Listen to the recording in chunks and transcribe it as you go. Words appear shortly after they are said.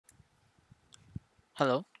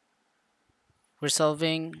Hello, we're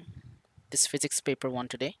solving this physics paper 1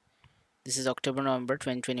 today. This is October-November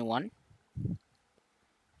 2021,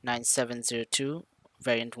 9702,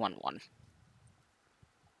 variant 11.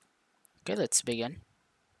 Okay, let's begin.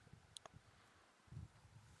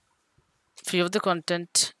 Few of the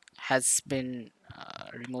content has been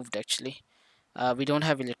removed actually. We don't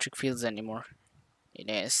have electric fields anymore in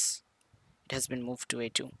AS. It has been moved to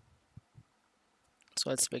A2. So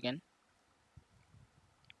let's begin.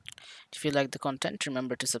 If you like the content,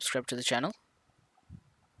 remember to subscribe to the channel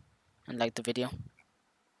and like the video.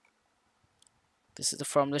 This is the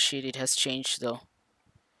formula sheet. It has changed though,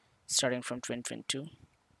 starting from 2022.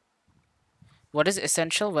 What is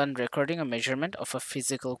essential when recording a measurement of a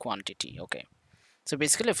physical quantity? Okay, so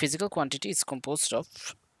basically a physical quantity is composed of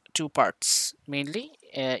two parts. Mainly,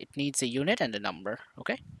 it needs a unit and a number.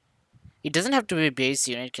 Okay, it doesn't have to be a base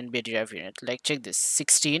unit, it can be a derived unit. Like check this,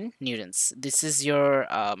 16 newtons. This is your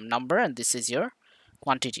number and this is your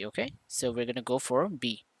quantity. Okay, so we're gonna go for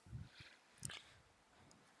B.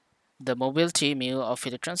 The mobility mu of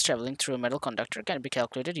electrons traveling through a metal conductor can be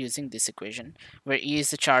calculated using this equation, where E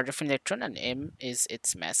is the charge of an electron and m is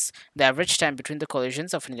its mass. The average time between the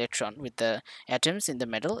collisions of an electron with the atoms in the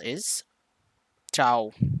metal is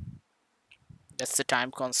tau. That's the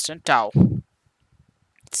time constant, tau.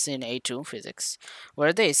 It's in A2 physics. What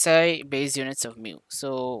are the SI base units of mu?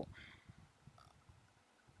 So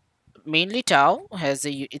mainly tau has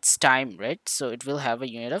its time, right? So it will have a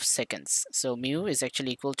unit of seconds. So mu is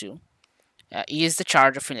actually equal to E is the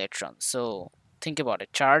charge of an electron. So think about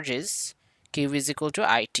it. Charge is Q is equal to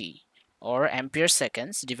IT, or ampere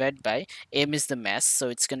seconds, divided by m is the mass, so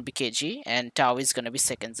it's going to be kg, and tau is going to be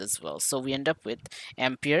seconds as well. So we end up with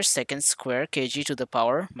ampere second square kg to the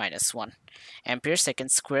power minus 1. Ampere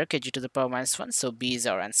second square kg to the power minus 1. So B is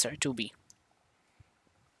our answer, 2B.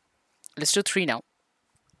 Let's do 3 now.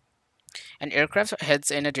 An aircraft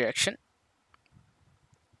heads in a direction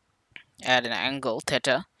at an angle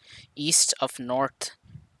theta east of north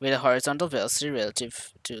with a horizontal velocity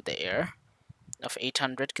relative to the air of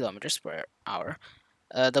 800 kilometers per hour.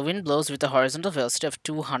 The wind blows with a horizontal velocity of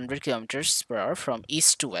 200 kilometers per hour from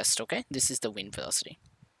east to west. Okay, this is the wind velocity.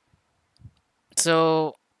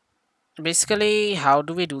 So basically, how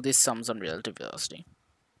do we do these sums on relative velocity?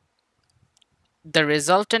 The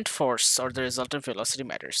resultant force or the resultant velocity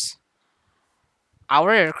matters.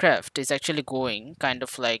 Our aircraft is actually going kind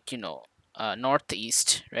of like,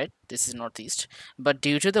 northeast, right? This is northeast, but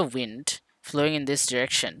due to the wind flowing in this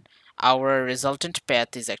direction, our resultant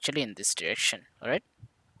path is actually in this direction. All right,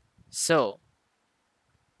 so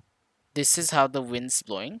this is how the wind's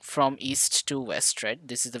blowing from east to west, right?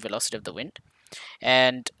 This is the velocity of the wind,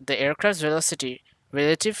 and the aircraft's velocity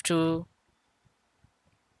relative to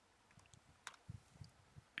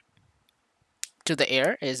the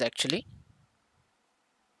air is actually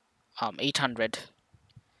 800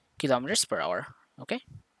 kilometers per hour. Okay,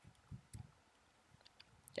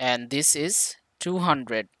 and this is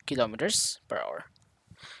 200 kilometers per hour.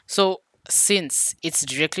 So since it's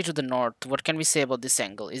directly to the north, what can we say about this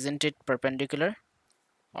angle? Isn't it perpendicular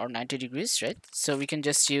or 90 degrees, right? So we can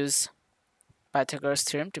just use Pythagoras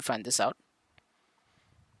theorem to find this out.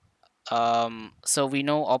 So we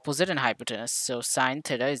know opposite and hypotenuse. So sine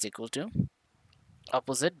theta is equal to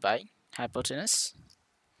opposite by hypotenuse.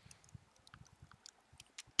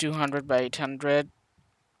 200 by 800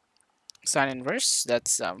 sine inverse,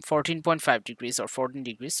 that's 14.5 degrees or 14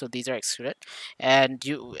 degrees. So these are accurate. And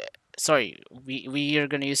we are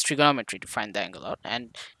going to use trigonometry to find the angle out,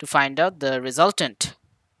 and to find out the resultant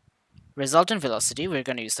velocity, we're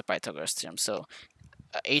going to use the Pythagoras theorem. So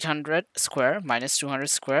 800 square minus 200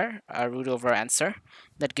 square, root over answer,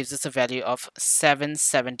 that gives us a value of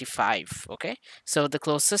 775. Okay, so the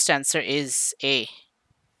closest answer is A.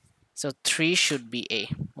 So 3 should be A.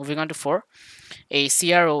 Moving on to 4. A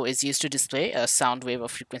CRO is used to display a sound wave of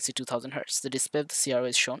frequency 2000 Hz. The display of the CRO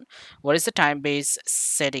is shown. What is the time base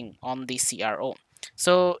setting on the CRO?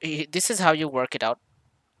 So this is how you work it out.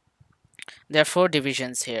 There are 4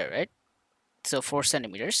 divisions here, right? So 4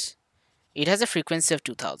 centimeters. It has a frequency of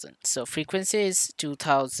 2000. So frequency is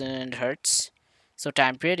 2000 Hertz. So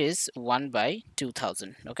time period is 1 by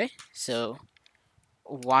 2000. Okay, so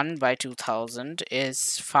 1 by 2000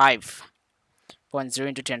 is 5.0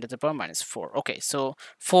 into 10 to the power minus 4. Okay, so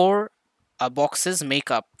 4 boxes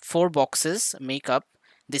make up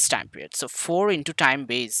this time period. So 4 into time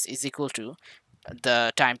base is equal to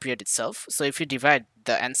the time period itself. So if you divide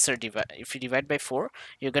the answer, if you divide by 4,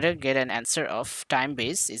 you're gonna get an answer of time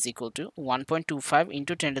base is equal to 1.25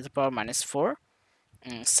 into 10 to the power minus 4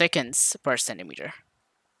 seconds per centimeter.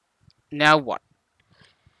 Now what?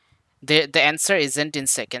 The answer isn't in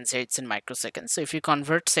seconds here, it's in microseconds. So if you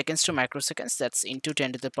convert seconds to microseconds, that's into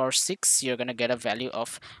 10 to the power 6, you're going to get a value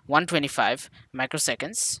of 125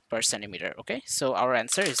 microseconds per centimeter. Okay, so our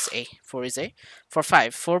answer is A. 4 is A. For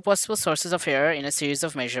 5, 4 possible sources of error in a series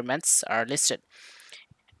of measurements are listed,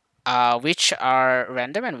 which are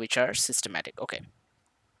random and which are systematic. Okay,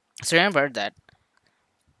 so remember that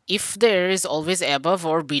if the error is always above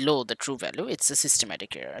or below the true value, it's a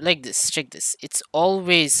systematic error. Like this, check this. It's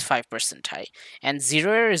always 5% high. And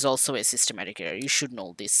zero error is also a systematic error. You should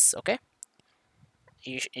know this, okay?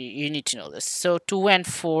 You need to know this. So 2 and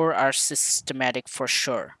 4 are systematic for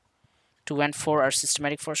sure. 2 and 4 are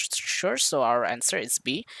systematic for sure, so our answer is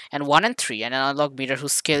B. And 1 and 3, an analog meter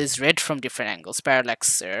whose scale is read from different angles,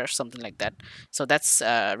 parallax error, something like that. So that's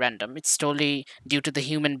random. It's totally due to the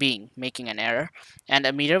human being making an error. And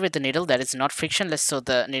a meter with a needle that is not frictionless, so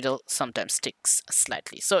the needle sometimes sticks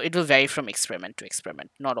slightly. So it will vary from experiment to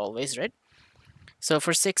experiment, not always, right? So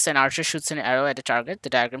for 6, an archer shoots an arrow at a target. The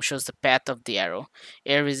diagram shows the path of the arrow.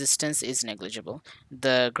 Air resistance is negligible.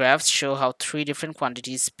 The graphs show how 3 different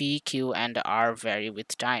quantities P, Q, and R vary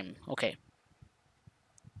with time. Okay.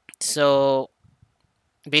 So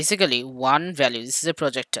basically, one value, this is a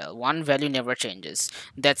projectile, one value never changes.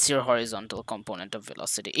 That's your horizontal component of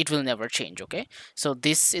velocity. It will never change, okay? So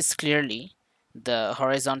this is clearly the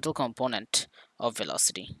horizontal component of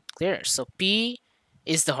velocity. Clear? So P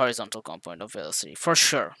is the horizontal component of velocity for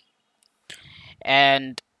sure.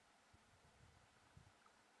 And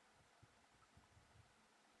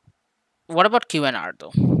what about Q and R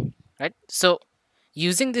though? Right? So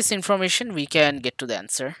using this information, we can get to the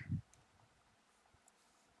answer.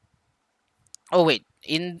 Oh wait,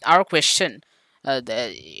 in our question,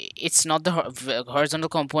 it's not the horizontal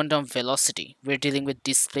component of velocity. We're dealing with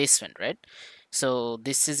displacement, right? So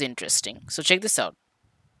this is interesting. So check this out.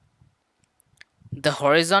 The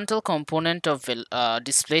horizontal component of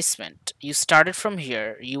displacement, you started from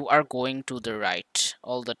here, you are going to the right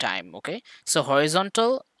all the time, okay? So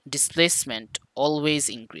horizontal displacement always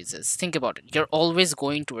increases. Think about it, you're always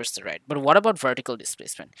going towards the right. But what about vertical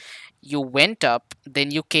displacement? You went up,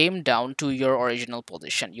 then you came down to your original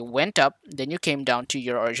position. You went up, then you came down to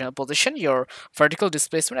your original position. Your vertical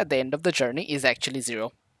displacement at the end of the journey is actually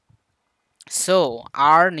 0. So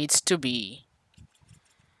R must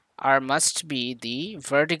be the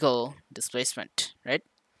vertical displacement, right?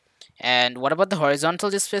 And what about the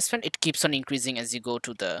horizontal displacement? It keeps on increasing as you go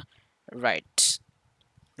to the right,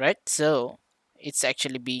 right? So it's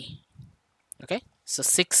actually B. Okay, so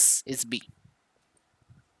 6 is B.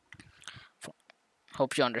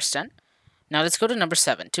 Hope you understand. Now let's go to number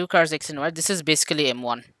 7. Two cars X and Y. This is basically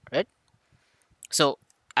M1, right? So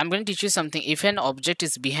I'm going to teach you something. If an object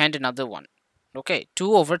is behind another one, okay,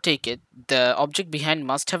 to overtake it, the object behind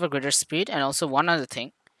must have a greater speed. And also one other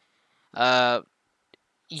thing,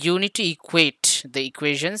 you need to equate the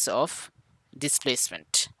equations of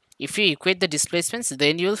displacement. If you equate the displacements,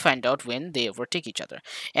 then you will find out when they overtake each other.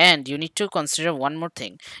 And you need to consider one more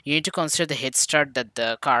thing. You need to consider the head start that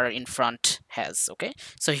the car in front has. Okay,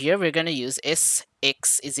 so here we're going to use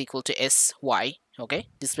Sx is equal to Sy. Okay,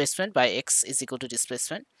 displacement by x is equal to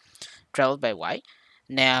displacement traveled by y.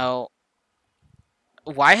 Now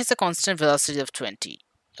y has a constant velocity of 20.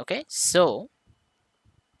 Okay, so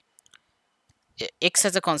x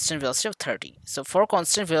has a constant velocity of 30. So for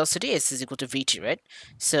constant velocity, s is equal to vt, right?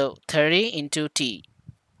 So 30 into t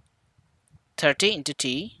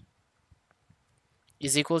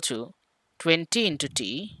is equal to 20 into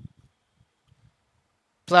t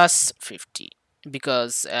plus 50,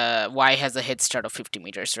 because y has a head start of 50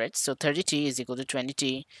 meters, right? So 30t is equal to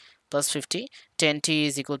 20t plus 50. 10t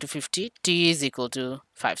is equal to 50. T is equal to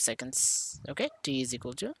 5 seconds. Okay, t is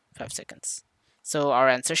equal to 5 seconds. So our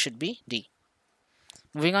answer should be D.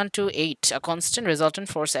 Moving on to 8. A constant resultant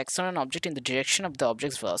force acts on an object in the direction of the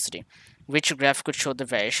object's velocity. Which graph could show the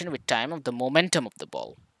variation with time of the momentum of the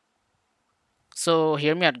ball? So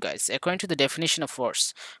hear me out, guys. According to the definition of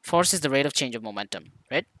force, force is the rate of change of momentum,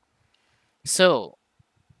 right? So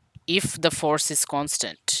if the force is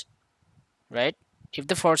constant, right? If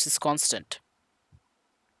the force is constant,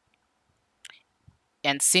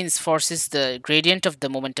 and since force is the gradient of the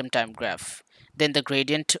momentum time graph, then the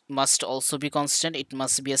gradient must also be constant. It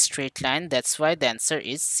must be a straight line. That's why the answer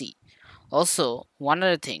is C. Also, one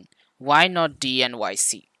other thing, why not D and why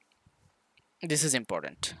C? This is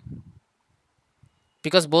important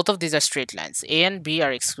because both of these are straight lines. A and B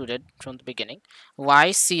are excluded from the beginning.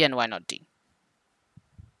 Why C and why not D?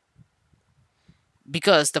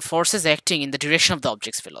 Because the force is acting in the direction of the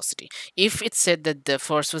object's velocity. If it said that the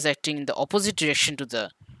force was acting in the opposite direction to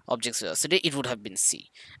the object's velocity, it would have been c.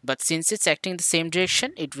 But since it's acting in the same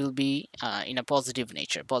direction, it will be in a positive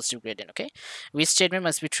nature, positive gradient. Okay, which statement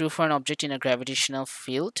must be true for an object in a gravitational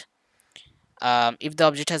field? If the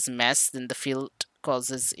object has mass, then the field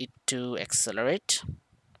causes it to accelerate.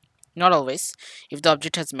 Not always. If the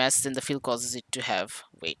object has mass, then the field causes it to have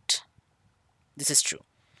weight. This is true.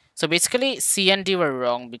 So basically C and D were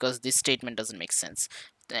wrong because this statement doesn't make sense.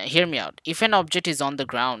 Hear me out. If an object is on the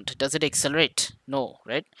ground, does it accelerate? No,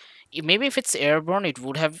 right? Maybe if it's airborne, it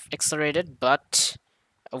would have accelerated, but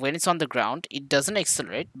when it's on the ground, it doesn't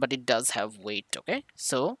accelerate, but it does have weight. Okay,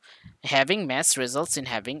 so having mass results in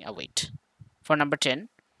having a weight. For number 10,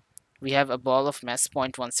 we have a ball of mass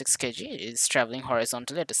 0.16 kg. It is traveling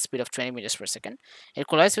horizontally at a speed of 20 meters per second. It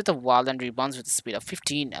collides with a wall and rebounds with a speed of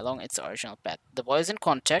 15 along its original path. The ball is in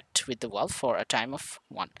contact with the wall for a time of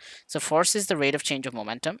 1. So force is the rate of change of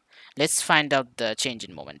momentum. Let's find out the change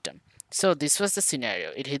in momentum. So this was the scenario.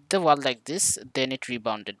 It hit the wall like this, then it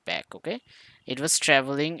rebounded back. Okay, it was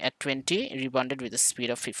traveling at 20, rebounded with a speed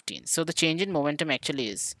of 15. So the change in momentum actually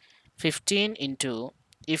is 15 into,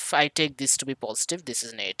 if I take this to be positive, this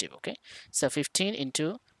is negative. Okay, so 15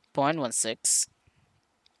 into 0.16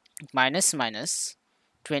 minus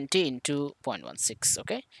 20 into 0.16.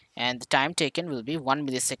 Okay, and the time taken will be 1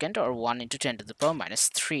 millisecond, or 1 into 10 to the power minus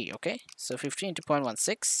 3. Okay, so 15 into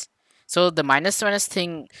 0.16. So the minus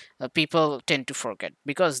thing, people tend to forget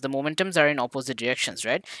because the momentums are in opposite directions,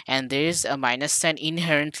 right? And there is a minus sign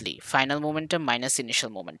inherently. Final momentum minus initial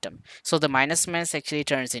momentum. So the minus actually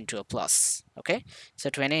turns into a plus. Okay, so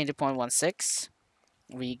 20 into 0.16,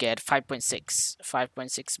 we get 5.6.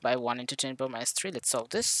 5.6 by 1 into 10 to the power minus 3. Let's solve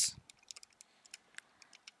this.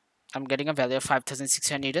 I'm getting a value of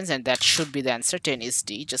 5,600 newtons, and that should be the answer. 10 is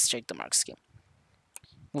D. Just check the mark scheme.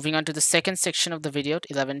 Moving on to the second section of the video,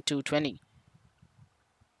 11 to 20.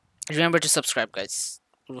 Remember to subscribe, guys.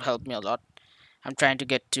 It will help me a lot. I'm trying to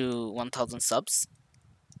get to 1,000 subs.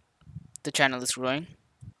 The channel is growing.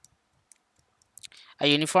 A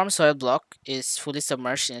uniform soil block is fully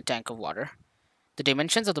submerged in a tank of water. The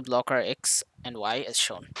dimensions of the block are x and y as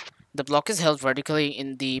shown. The block is held vertically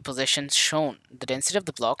in the positions shown. The density of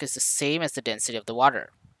the block is the same as the density of the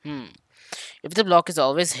water. If the block is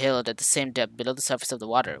always held at the same depth below the surface of the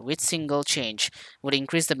water, which single change would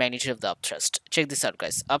increase the magnitude of the upthrust? Check this out,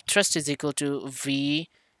 guys. Upthrust is equal to V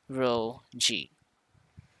rho G.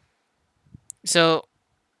 So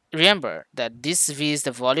remember that this V is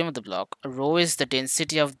the volume of the block, rho is the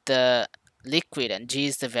density of the liquid, and G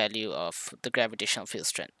is the value of the gravitational field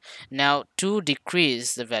strength. Now, to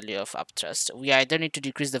decrease the value of upthrust, we either need to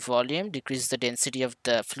decrease the volume, decrease the density of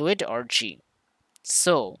the fluid, or G.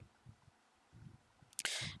 So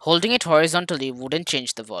holding it horizontally wouldn't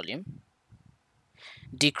change the volume.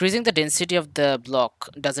 Decreasing the density of the block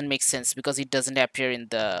doesn't make sense because it doesn't appear in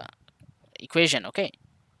the equation. Okay,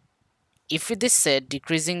 if this said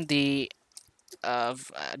decreasing the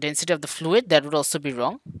density of the fluid, that would also be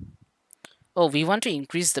wrong. Oh, we want to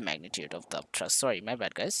increase the magnitude of the upthrust. Sorry, my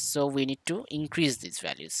bad, guys. So we need to increase these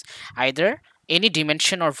values, either any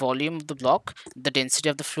dimension or volume of the block, the density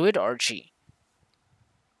of the fluid, or G.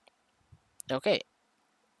 Okay,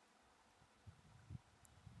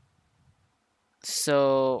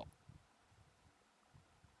 so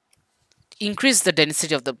increase the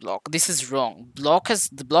density of the block. This is wrong.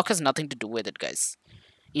 The block has nothing to do with it, guys.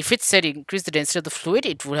 If it said increase the density of the fluid,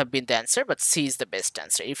 it would have been the answer, but C is the best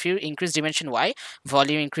answer. If you increase dimension Y,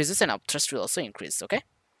 volume increases and upthrust will also increase. Okay,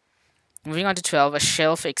 moving on to 12. A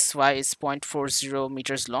shelf XY is 0.40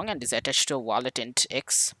 meters long and is attached to a wall at end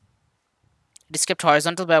X. It is kept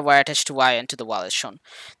horizontal by a wire attached to Y and to the wall as shown.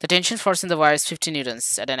 The tension force in the wire is 50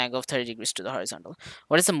 newtons at an angle of 30 degrees to the horizontal.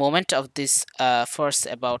 What is the moment of this force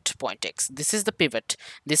about point X? This is the pivot.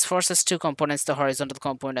 This force has two components, the horizontal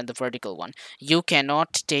component and the vertical one. You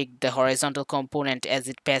cannot take the horizontal component as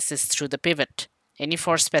it passes through the pivot. Any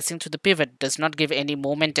force passing through the pivot does not give any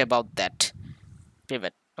moment about that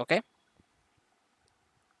pivot. Okay?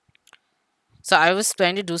 So I was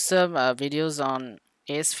planning to do some videos on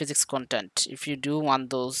AS physics content. If you do want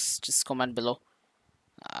those, just comment below.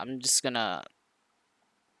 I'm just gonna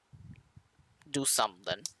do some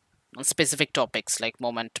then on specific topics like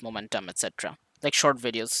momentum, etc. Like short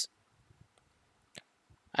videos.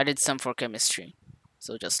 I did some for chemistry,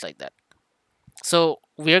 so just like that. So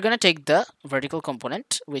we're gonna take the vertical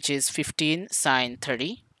component, which is 15 sine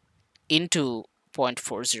 30 into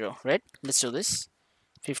 0.40, right? Let's do this.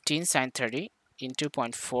 15 sine 30 into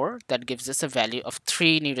 0.4, that gives us a value of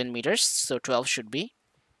 3 Newton meters. So 12 should be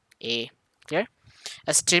A. Clear?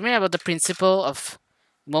 A statement about the principle of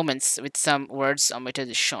moments with some words omitted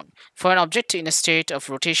is shown. For an object in a state of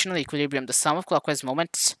rotational equilibrium, the sum of clockwise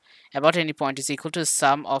moments about any point is equal to the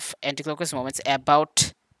sum of anticlockwise moments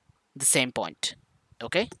about the same point.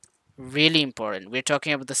 Okay, really important. We're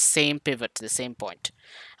talking about the same pivot, the same point.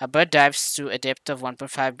 A bird dives to a depth of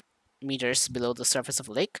 1.5 meters below the surface of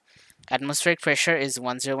a lake. Atmospheric pressure is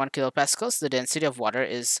 101 kilopascals. The density of water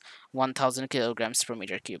is 1000 kilograms per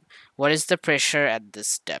meter cube. What is the pressure at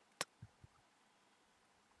this depth?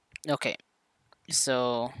 Okay,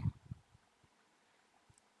 so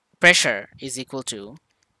pressure is equal to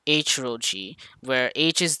h rho g, where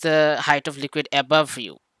h is the height of liquid above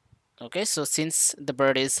you. Okay, so since the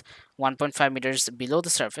bird is 1.5 meters below the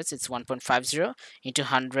surface, it's 1.50 into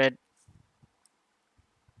 100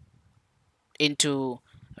 into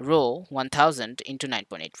rho 1000 into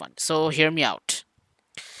 9.81. So hear me out.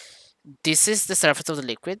 This is the surface of the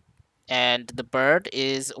liquid, and the bird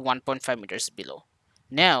is 1.5 meters below.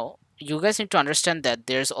 Now, you guys need to understand that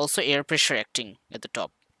there's also air pressure acting at the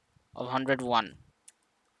top of 101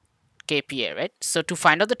 kPa, right? So to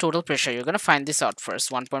find out the total pressure, you're going to find this out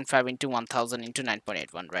first, 1.5 into 1000 into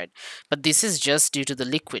 9.81, right? But this is just due to the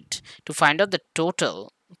liquid. To find out the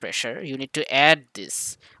total pressure, you need to add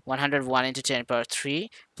this 101 into 10 power 3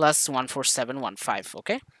 plus 14715,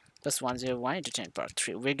 okay? Plus 101 into 10 power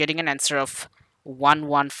 3. We're getting an answer of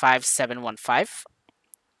 115715.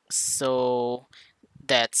 So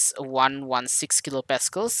that's 116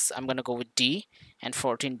 kilopascals. I'm going to go with D, and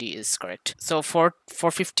 14D is correct. So for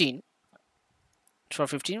 15,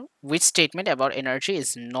 which statement about energy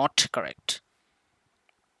is not correct?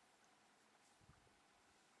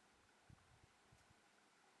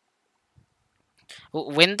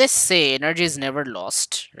 When they say energy is never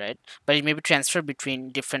lost, right, but it may be transferred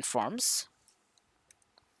between different forms,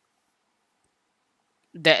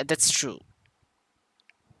 that's true.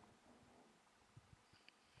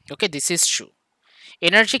 Okay, this is true.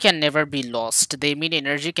 Energy can never be lost. They mean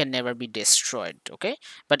energy can never be destroyed. Okay,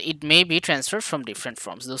 but it may be transferred from different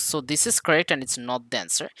forms. So this is correct, and it's not the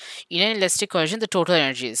answer. In an elastic cohesion, the total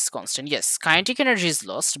energy is constant. Yes, kinetic energy is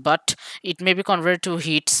lost, but it may be converted to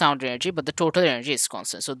heat, sound energy, but the total energy is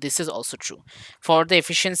constant. So this is also true. For the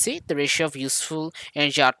efficiency, the ratio of useful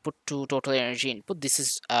energy output to total energy input, this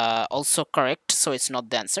is also correct. So it's not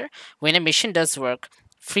the answer. When a machine does work,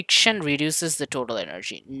 friction reduces the total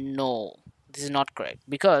energy. No, this is not correct,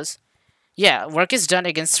 because yeah, work is done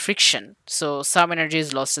against friction, so some energy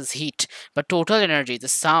is lost as heat, but total energy, the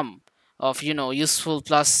sum of useful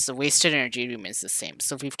plus wasted energy, remains the same.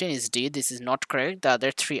 So 15 is D. This is not correct. The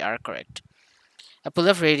other three are correct. A pull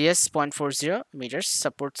of radius 0.40 meters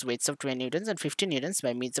supports weights of 20 newtons and 50 newtons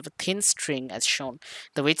by means of a thin string as shown.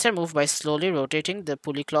 The weights are moved by slowly rotating the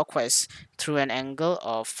pulley clockwise through an angle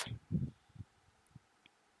of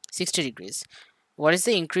 60 degrees. What is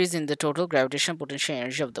the increase in the total gravitational potential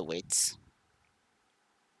energy of the weights?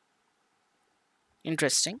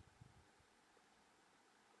 Interesting.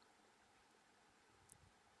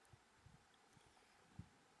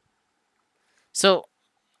 So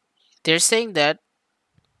they're saying that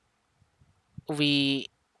we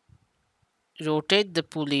rotate the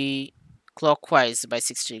pulley clockwise by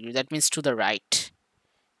 60 degrees. That means to the right.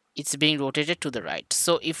 It's being rotated to the right.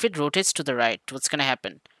 So if it rotates to the right, what's going to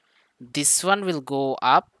happen? This one will go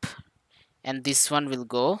up and this one will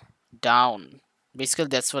go down. Basically,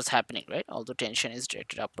 that's what's happening, right? Although tension is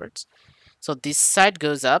directed upwards. So this side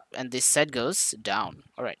goes up and this side goes down.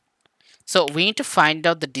 All right. So we need to find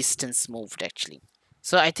out the distance moved actually.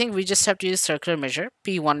 So I think we just have to use circular measure,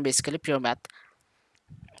 P1, basically pure math.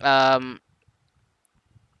 Um,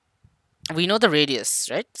 we know the radius,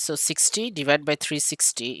 right? So 60 divided by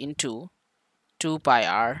 360 into 2 pi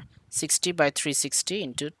r. 60 by 360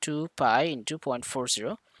 into 2 pi into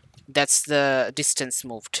 0.40. That's the distance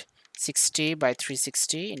moved. 60 by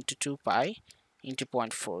 360 into 2 pi into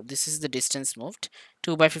 0.4. This is the distance moved.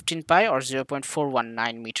 2 by 15 pi or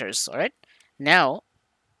 0.419 meters. All right. Now,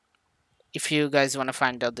 if you guys want to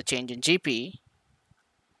find out the change in GP,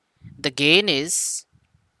 the gain is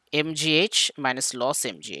mgh minus loss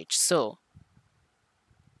mgh. So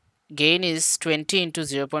gain is 20 into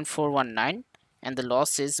 0.419 and the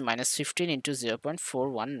loss is minus 15 into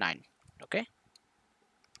 0.419. Okay,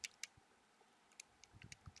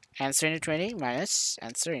 answer into 20 minus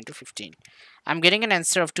answer into 15. I'm getting an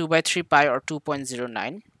answer of 2 by 3 pi or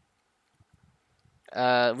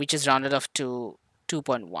 2.09, which is rounded off to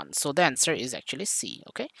 2.1. So the answer is actually C.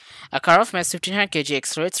 Okay, a car of mass 1500 kg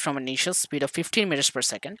accelerates from an initial speed of 15 meters per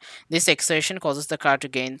second. This acceleration causes the car to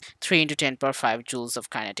gain 3 into 10 power 5 joules of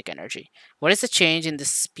kinetic energy. What is the change in the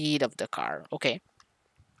speed of the car? Okay,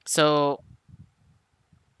 so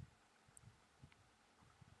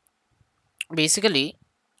basically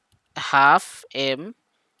half m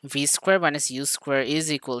v square minus u square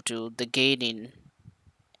is equal to the gain in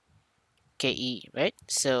ke, right?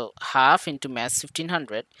 So half into mass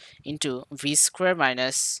 1500 into v square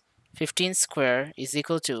minus 15 square is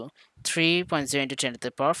equal to 3.0 into 10 to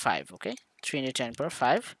the power 5, okay? 3 into 10 to the power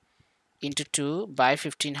 5 into 2 by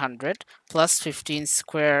 1500 plus 15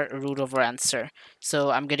 square root over answer.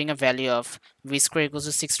 So I'm getting a value of v square equals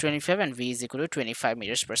to 625 and v is equal to 25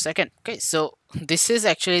 meters per second. Okay, so this is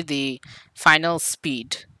actually the final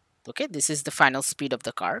speed. Okay, this is the final speed of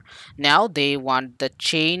the car. Now they want the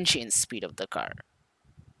change in speed of the car.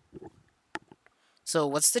 So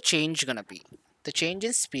what's the change gonna be? The change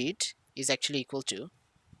in speed is actually equal to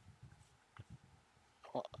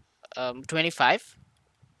 25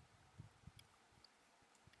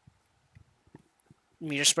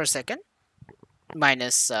 meters per second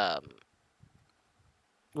minus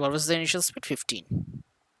what was the initial speed? 15.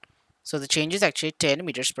 So the change is actually 10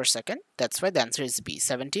 meters per second. That's why the answer is B.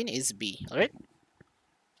 17 is B. Alright.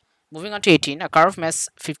 Moving on to 18, a car of mass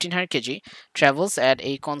 1500 kg travels at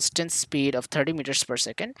a constant speed of 30 meters per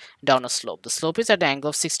second down a slope. The slope is at an angle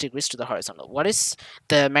of 6 degrees to the horizontal. What is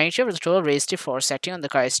the magnitude of the total resistive force acting on the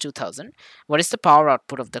car is 2000. What is the power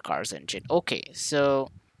output of the car's engine? Okay, so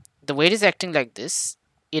the weight is acting like this.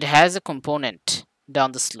 It has a component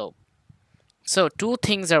down the slope. So two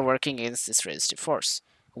things are working against this resistive force: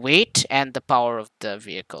 weight and the power of the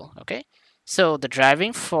vehicle. Okay, so the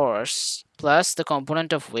driving force plus the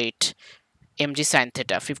component of weight, mg sine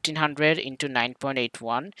theta, 1500 into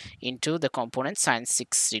 9.81 into the component sine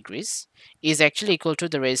 6 degrees, is actually equal to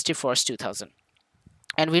the resistive force 2000.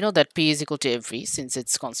 And we know that p is equal to mv since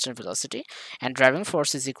it's constant velocity, and driving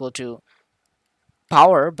force is equal to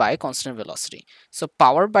power by constant velocity. So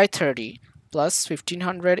power by 30 plus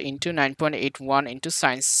 1500 into 9.81 into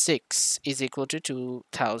sine 6 is equal to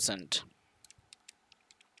 2000.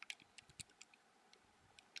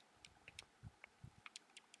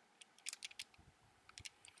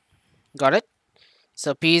 Got it?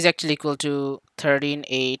 So P is actually equal to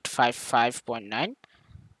 13855.9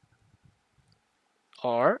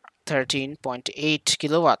 or 13.8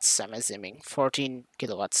 kilowatts. I'm assuming 14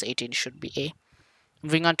 kilowatts, 18 should be A.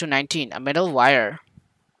 Moving on to 19, a metal wire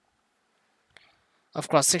of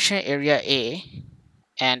cross-section area A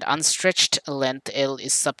and unstretched length L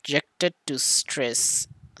is subjected to stress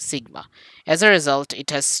sigma. As a result, it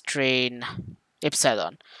has strain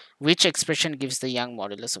epsilon. Which expression gives the Young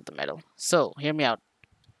modulus of the metal? So, hear me out.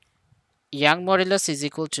 Young modulus is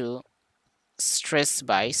equal to stress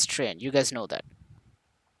by strain. You guys know that.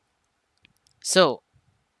 So,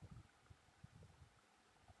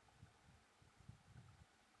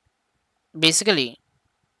 basically,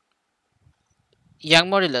 Young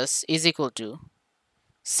modulus is equal to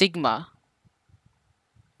sigma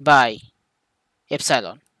by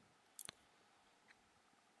epsilon.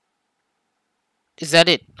 Is that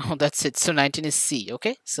it? Oh, that's it. So 19 is C.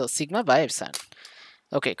 Okay, so sigma by epsilon.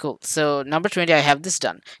 Okay, cool. So number 20, I have this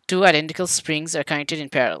done. Two identical springs are connected in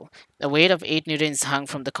parallel. A weight of 8 newtons is hung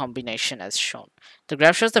from the combination as shown. The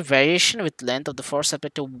graph shows the variation with length of the force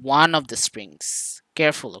applied to one of the springs.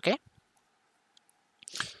 Careful, okay?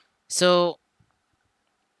 So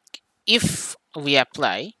if we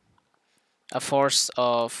apply a force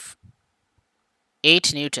of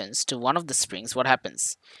 8 newtons to one of the springs, what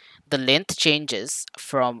happens? The length changes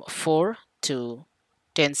from 4 to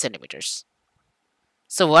 10 centimeters.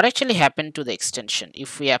 So what actually happened to the extension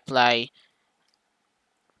if we apply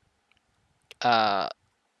the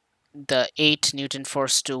 8 Newton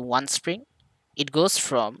force to one spring? It goes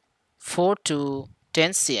from 4 to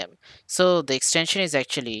 10 cm. So the extension is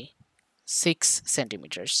actually 6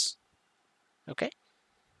 centimeters. Okay,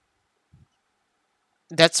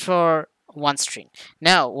 that's for one string.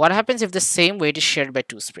 Now what happens if the same weight is shared by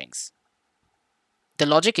two springs? The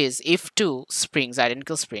logic is if two springs,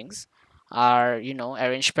 identical springs, are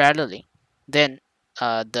arranged parallelly, then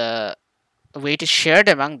the weight is shared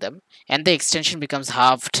among them and the extension becomes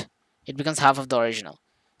halved. It becomes half of the original.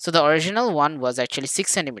 So the original one was actually 6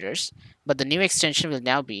 centimeters, but the new extension will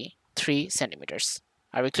now be 3 centimeters.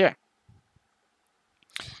 Are we clear?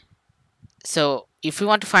 So if we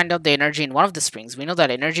want to find out the energy in one of the springs, we know that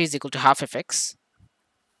energy is equal to half Fx,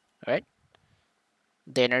 right?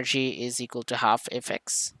 The energy is equal to half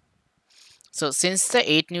Fx. So since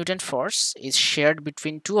the 8 Newton force is shared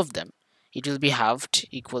between two of them, it will be halved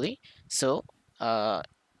equally. So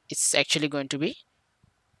it's actually going to be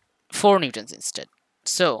 4 newtons instead.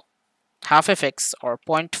 So half Fx, or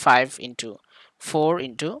 0.5 into 4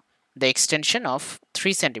 into the extension of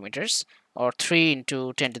 3 centimeters, or 3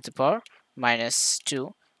 into 10 to the power minus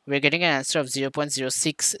 2 we're getting an answer of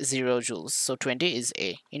 0.060 joules. So 20 is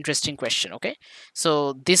A. Interesting question, okay?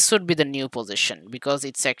 So this would be the new position because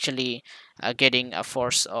it's actually getting a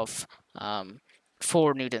force of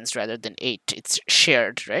 4 newtons rather than 8. It's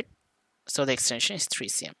shared, right? So the extension is 3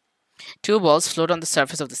 cm. Two balls float on the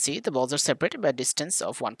surface of the sea. The balls are separated by a distance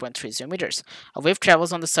of 1.30 meters. A wave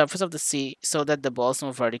travels on the surface of the sea so that the balls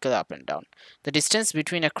move vertically up and down. The distance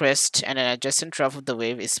between a crest and an adjacent trough of the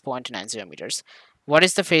wave is 0.90 meters. What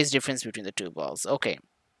is the phase difference between the two balls? Okay,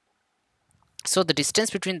 so the distance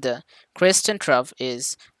between the crest and trough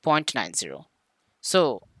is 0.90.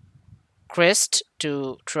 So crest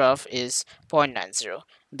to trough is 0.90.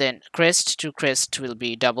 Then crest to crest will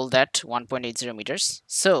be double that, 1.80 meters.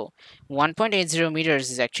 So 1.80 meters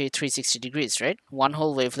is actually 360 degrees, right? One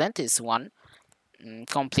whole wavelength is one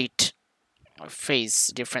complete phase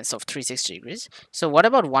difference of 360 degrees. So what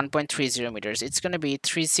about 1.30 meters? It's going to be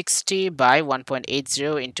 360 by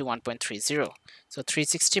 1.80 into 1.30. So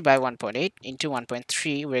 360 by 1.8 into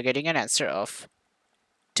 1.3, we're getting an answer of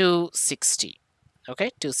 260.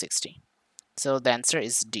 Okay, 260. So the answer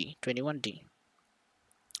is D, 21D.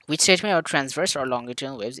 Which statement about transverse or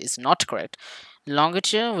longitudinal waves is not correct?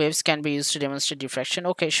 Longitudinal waves can be used to demonstrate diffraction.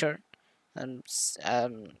 Okay, sure.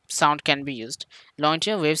 Sound can be used.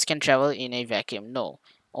 Longitudinal waves can travel in a vacuum. No,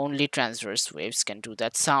 only transverse waves can do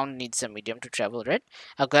that. Sound needs a medium to travel, right?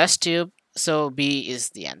 A glass tube. So B is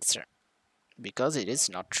the answer because it is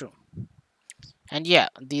not true. And yeah,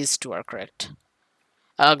 these two are correct.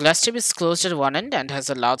 A glass tube is closed at one end and has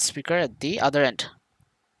a loudspeaker at the other end.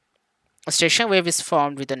 A station wave is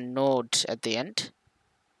formed with a node at the end,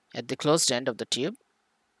 at the closed end of the tube,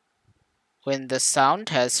 when the sound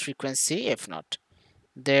has frequency f0.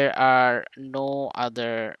 There are no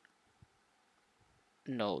other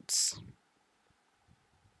nodes.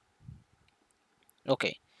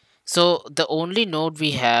 Okay, so the only node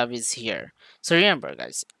we have is here. So remember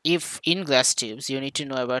guys, if in glass tubes you need to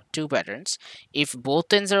know about two patterns, if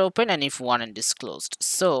both ends are open and if one end is closed.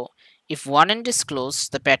 So if one end is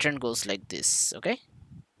closed, the pattern goes like this. Okay,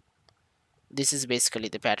 this is basically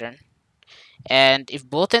the pattern, and if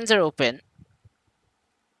both ends are open,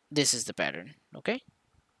 this is the pattern. Okay,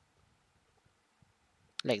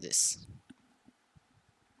 like this.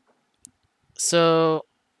 So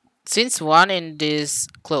since one end is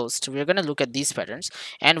closed, we're going to look at these patterns,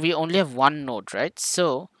 and we only have one node, right?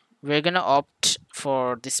 So we're going to opt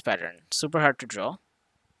for this pattern. Super hard to draw,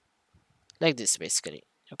 like this basically.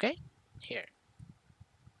 Okay, here,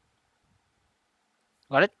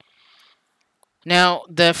 got it. Now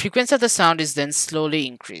the frequency of the sound is then slowly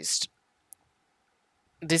increased.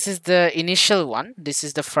 This is the initial one, this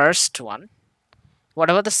is the first one. What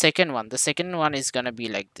about the second one? The second one is going to be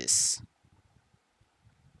like this.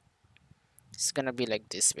 It's going to be like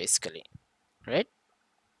this basically, right?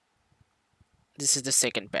 This is the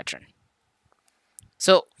second pattern.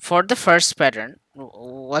 So for the first pattern,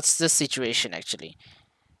 what's the situation actually?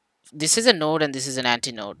 This is a node and this is an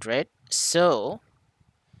antinode, right? So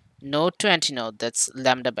node to antinode, that's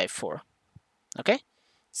lambda by 4. Okay,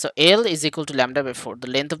 so L is equal to lambda by 4. The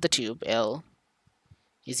length of the tube, L,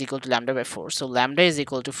 is equal to lambda by 4. So lambda is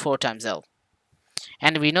equal to 4 times L.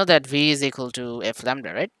 And we know that V is equal to F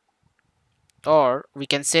lambda, right? Or we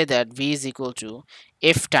can say that V is equal to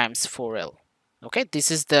F times 4L. Okay, this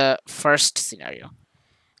is the first scenario.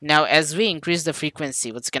 Now as we increase the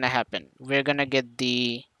frequency, what's gonna happen? We're gonna get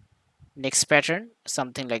the next pattern,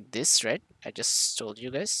 something like this, right? I just told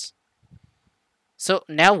you guys. So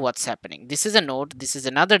now what's happening? This is a node, this is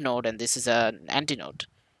another node, and this is an antinode,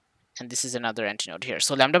 and this is another antinode here.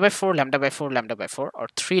 So lambda by 4, lambda by 4, lambda by 4, or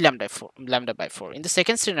 3 lambda by 4. In the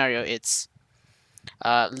second scenario, it's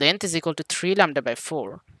length is equal to 3 lambda by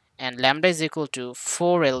 4, and lambda is equal to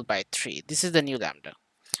 4L by 3. This is the new lambda.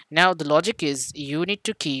 Now the logic is you need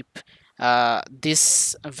to keep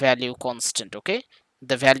this value constant, okay?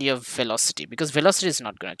 The value of velocity, because velocity is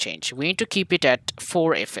not going to change. We need to keep it at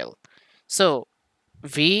 4FL. So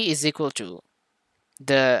V is equal to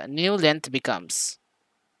the new length becomes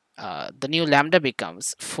the new lambda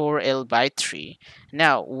becomes 4L by 3.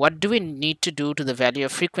 Now what do we need to do to the value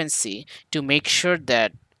of frequency to make sure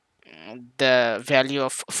that the value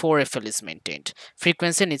of 4FL is maintained?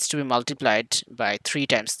 Frequency needs to be multiplied by 3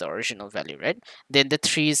 times the original value, right? Then the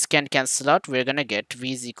 3's can cancel out. We're gonna get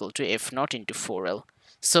V is equal to F0 into 4L.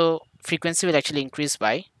 So frequency will actually increase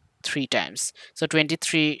by 3 times. So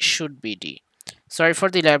 23 should be D. Sorry for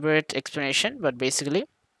the elaborate explanation, but basically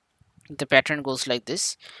the pattern goes like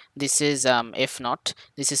this. This is f naught,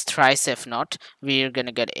 this is thrice f naught. We're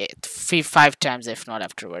gonna get 5 times f naught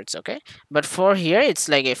afterwards, okay? But for here it's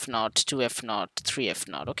like f naught, 2 f naught, 3 f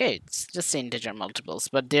naught, okay? It's just integer multiples,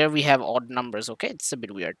 but there we have odd numbers, okay? It's a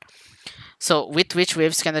bit weird. So with which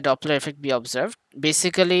waves can the Doppler effect be observed?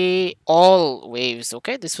 Basically all waves,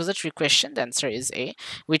 okay? This was a trick question. The answer is A.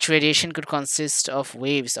 Which radiation could consist of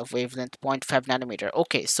waves of wavelength 0.5 nanometer?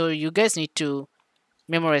 Okay, so you guys need to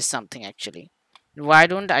memorize something actually. Why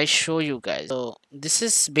don't I show you guys? So this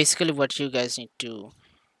is basically what you guys need to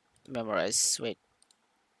memorize. Wait,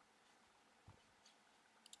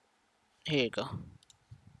 here you go.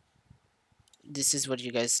 This is what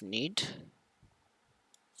you guys need.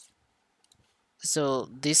 So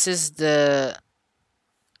this is the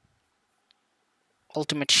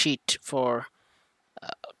ultimate sheet for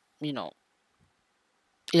you know,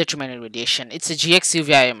 electromagnetic radiation. It's a GX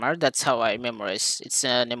UV IMR. That's how I memorize. It's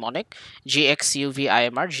a mnemonic. GX UV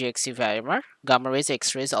IMR, GX UV IMR, gamma rays,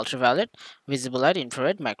 X rays, ultraviolet, visible light,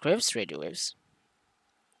 infrared, microwaves, radio waves.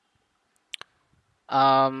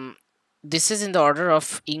 Um, this is in the order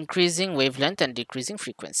of increasing wavelength and decreasing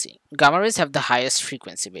frequency. Gamma rays have the highest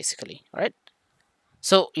frequency basically, alright?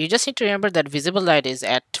 So you just need to remember that visible light is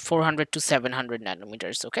at 400 to 700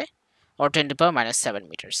 nanometers, okay? Or 10 to the power minus 7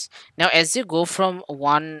 meters. Now as you go from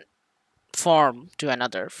one form to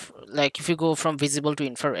another, like if you go from visible to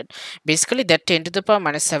infrared, basically that 10 to the power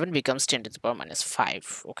minus 7 becomes 10 to the power minus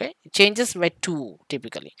 5, okay? It changes by 2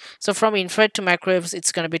 typically. So from infrared to microwaves,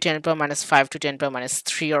 it's going to be 10 to the power minus 5 to 10 to the power minus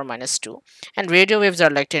 3 or minus 2, and radio waves are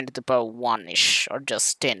like 10 to the power 1 ish, or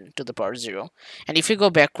just 10 to the power 0. And if you go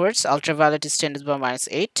backwards, ultraviolet is 10 to the power minus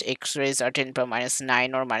 8, x-rays are 10 to the power minus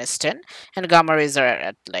 9 or minus 10, and gamma rays are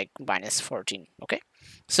at like minus 14, okay?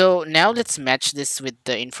 So now let's match this with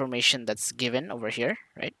the information that's given over here,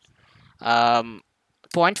 right? Um,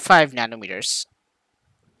 0.5 nanometers.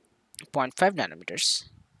 0.5 nanometers.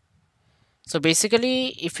 So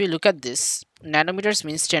basically, if you look at this, nanometers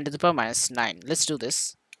means 10 to the power minus 9. Let's do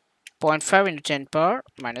this. 0.5 into 10 power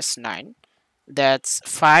minus 9. That's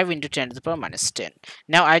 5 into 10 to the power minus 10.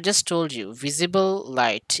 Now I just told you visible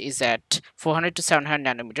light is at 400 to 700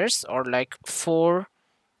 nanometers, or like 4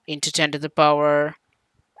 into 10 to the power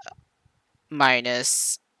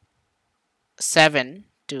minus 7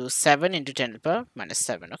 to 7 into 10 to the power minus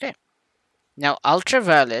 7, okay? Now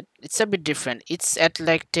ultraviolet, it's a bit different. It's at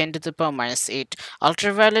like 10 to the power minus 8.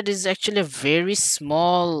 Ultraviolet is actually a very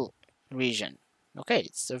small region, okay?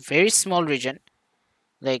 It's a very small region,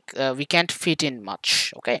 like we can't fit in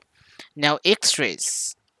much, okay? Now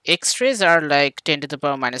x-rays, x-rays are like 10 to the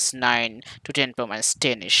power minus 9 to 10 to the power minus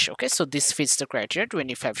 10 ish, okay? So this fits the criteria.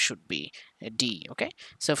 25 should be D, okay?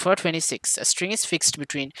 So for 26, a string is fixed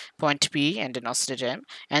between point P and an oscillator M,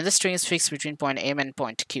 and the string is fixed between point M and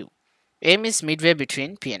point Q. M is midway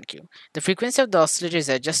between P and Q. The frequency of the oscillator is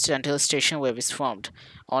adjusted until a station wave is formed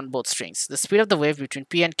on both strings. The speed of the wave between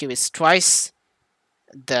P and Q is twice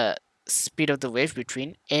the speed of the wave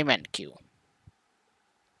between M and Q.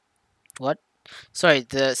 What? Sorry,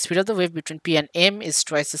 the speed of the wave between P and M is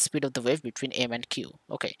twice the speed of the wave between M and Q.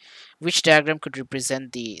 Okay. Which diagram could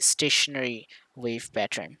represent the stationary wave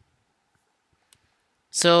pattern?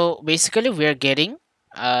 So basically we are getting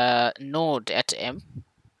a node at M.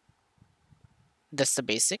 That's the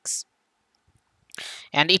basics.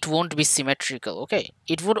 And it won't be symmetrical, okay?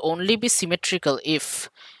 It would only be symmetrical if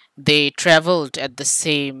they traveled at the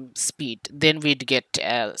same speed. Then we'd get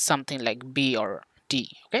something like B or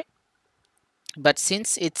D, okay? But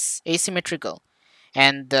since it's asymmetrical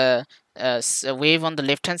and the wave on the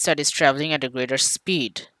left hand side is traveling at a greater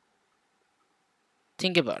speed,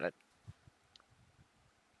 think about it.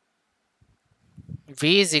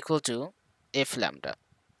 V is equal to F lambda.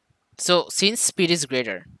 So since speed is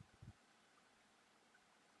greater,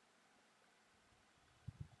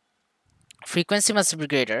 frequency must be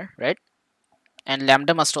greater, right? And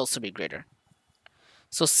lambda must also be greater.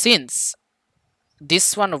 So since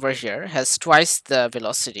this one over here has twice the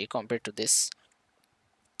velocity compared to this,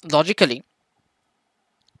 logically,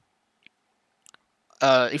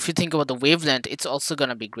 if you think about the wavelength, it's also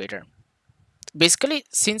gonna be greater. Basically,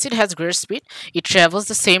 since it has greater speed, it travels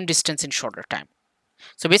the same distance in shorter time.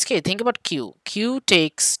 So basically, think about Q. Q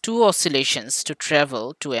takes 2 oscillations to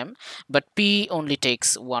travel to M, but P only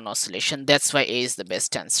takes 1 oscillation. That's why A is the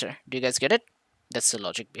best answer. Do you guys get it? That's the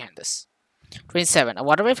logic behind this. 27. A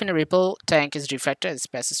water wave in a ripple tank is diffracted as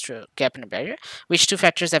it passes through a gap in a barrier. Which two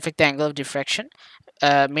factors affect the angle of diffraction?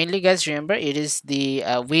 Mainly, guys, remember it is the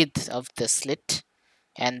width of the slit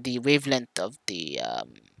and the wavelength of the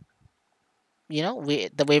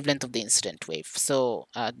the wavelength of the incident wave. So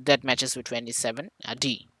that matches with 27,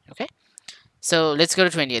 D, okay? So let's go to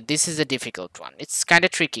 28. This is a difficult one. It's kind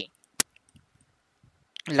of tricky.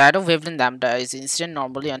 Light of wavelength lambda is incident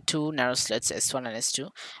normally on two narrow slits S1 and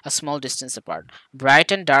S2, a small distance apart.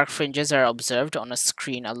 Bright and dark fringes are observed on a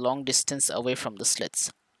screen a long distance away from the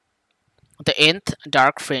slits. The nth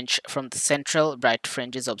dark fringe from the central bright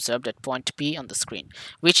fringe is observed at point P on the screen.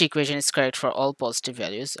 Which equation is correct for all positive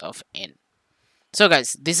values of n? So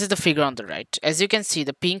guys, this is the figure on the right. As you can see,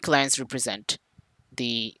 the pink lines represent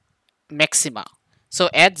the maxima. So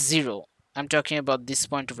at 0, I'm talking about this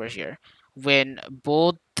point over here, when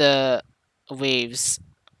both the waves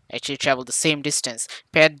actually travel the same distance,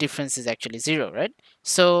 path difference is actually 0, right?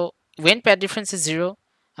 So when path difference is 0,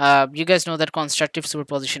 you guys know that constructive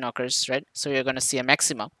superposition occurs, right? So you're going to see a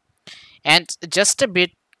maxima. And just a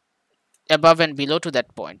bit above and below to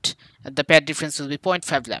that point, the path difference will be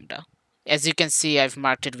 0.5 lambda. As you can see, I've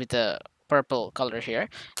marked it with a purple color here.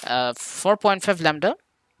 For 0.5 lambda,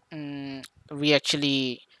 we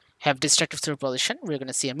actually have destructive superposition. We're going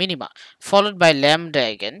to see a minima followed by lambda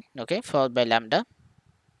again. Okay, followed by lambda.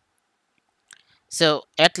 So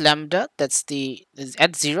at lambda, that's the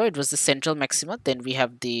at 0, it was the central maxima. Then we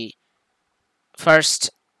have the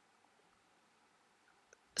first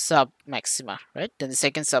sub maxima, right? Then the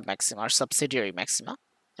second sub maxima or subsidiary maxima,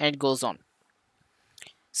 and it goes on.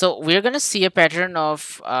 So we're going to see a pattern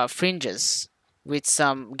of fringes with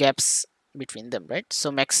some gaps between them, right? So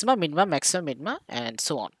maxima, minima, and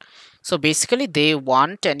so on. So basically they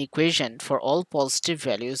want an equation for all positive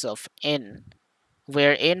values of n,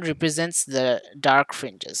 where n represents the dark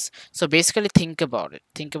fringes. So basically think about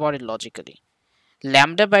it logically.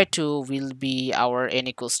 Lambda by 2 will be our n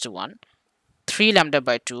equals to 1. 3 lambda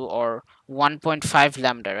by 2 or 1.5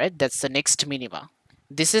 lambda, right? That's the next minima.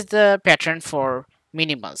 This is the pattern for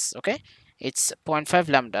minimas, okay? It's zero point 0.5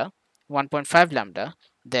 lambda, 1.5 lambda,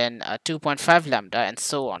 then 2.5 lambda, and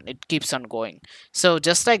so on. It keeps on going. So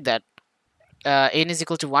just like that, n is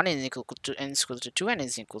equal to 1, n is equal to 2, and n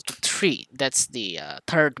is equal to 3. That's the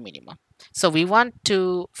third minima. So we want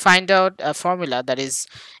to find out a formula that is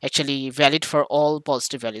actually valid for all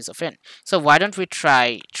positive values of n. So why don't we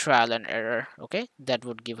try trial and error? Okay, that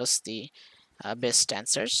would give us the best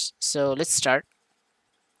answers. So let's start.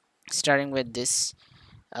 Starting with this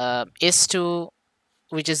S2,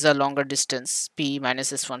 which is a longer distance, P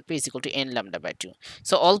minus S1 P is equal to n lambda by 2.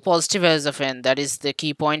 So all positive values of n, that is the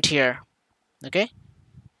key point here. Okay,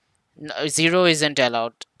 no, 0 isn't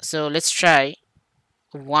allowed. So let's try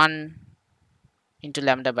 1 into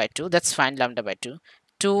lambda by 2. That's fine, lambda by 2.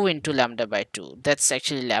 2 into lambda by 2. That's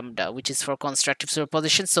actually lambda, which is for constructive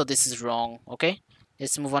superposition. So this is wrong. Okay,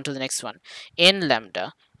 let's move on to the next one. N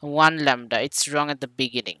lambda, 1 lambda. It's wrong at the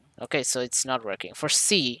beginning. Okay, so it's not working. For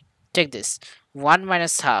C, take this 1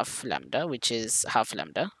 minus half lambda, which is half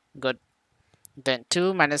lambda. Good. Then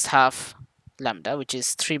 2 minus half lambda, which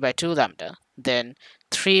is 3 by 2 lambda. Then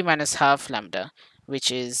 3 minus half lambda,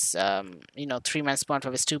 which is 3 minus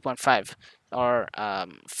 0.5 is 2.5, or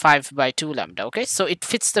 5 by 2 lambda. Okay, so it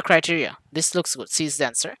fits the criteria. This looks good. C is the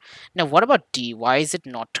answer. Now what about D? Why is it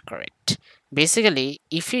not correct? Basically,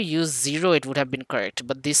 if you use 0, it would have been correct,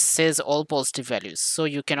 but this says all positive values, so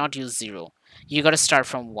you cannot use 0. You got to start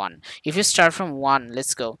from 1. If you start from 1,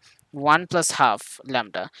 let's go 1 plus half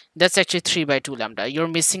lambda, that's actually 3 by 2 lambda. You're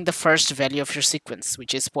missing the first value of your sequence,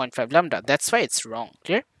 which is 0.5 lambda. That's why it's wrong.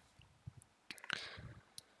 Clear?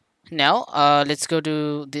 Now let's go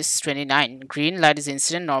to this 29. Green light is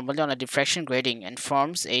incident normally on a diffraction grating and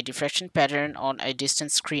forms a diffraction pattern on a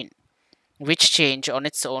distant screen. Which change on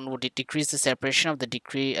its own would it decrease the separation of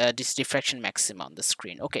the this diffraction maxima on the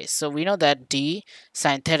screen? Okay, so we know that d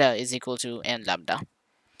sine theta is equal to n lambda.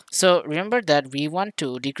 So remember that we want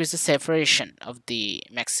to decrease the separation of the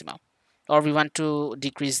maxima, or we want to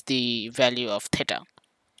decrease the value of theta.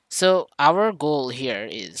 So our goal here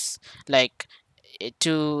is like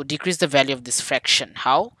to decrease the value of this fraction.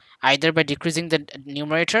 How? Either by decreasing the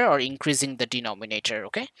numerator or increasing the denominator.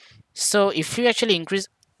 Okay, so if you actually increase,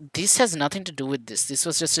 this has nothing to do with this. This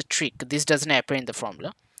was just a trick. This doesn't appear in the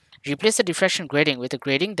formula. Replace the diffraction grating with a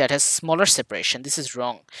grating that has smaller separation. This is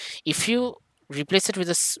wrong. If you replace it with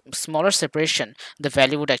a smaller separation, the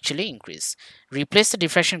value would actually increase. Replace the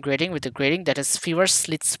diffraction grating with a grating that has fewer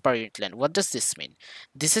slits per unit length. What does this mean?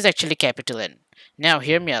 This is actually capital N. Now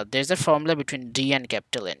hear me out. There's a formula between D and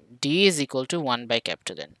capital N. D is equal to 1 by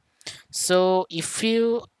capital N. So if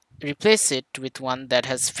you replace it with one that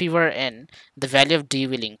has fewer n, the value of d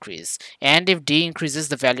will increase. And if d increases,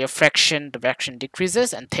 the value of fraction, the fraction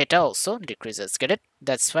decreases, and theta also decreases. Get it?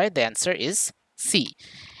 That's why the answer is C.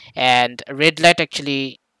 And red light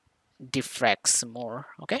actually diffracts more.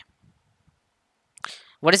 Okay.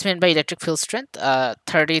 What is meant by electric field strength?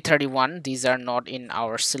 30, 31, these are not in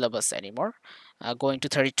our syllabus anymore. Going to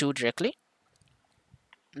 32 directly.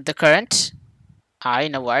 The current I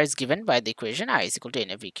in a wire is given by the equation I is equal to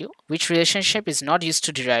NAVQ, which relationship is not used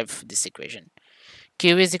to derive this equation.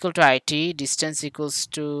 Q is equal to IT, distance equals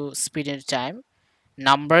to speed into time,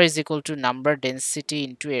 number is equal to number density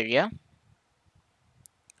into area,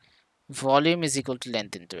 volume is equal to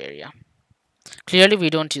length into area. Clearly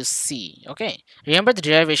we don't use C. Okay, remember the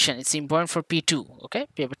derivation, it's important for P2. Okay,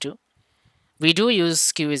 paper 2, we do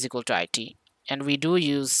use Q is equal to IT, and we do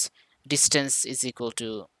use distance is equal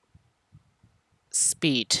to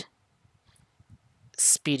speed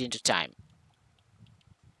into time.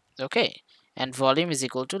 Okay, and volume is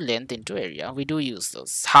equal to length into area. We do use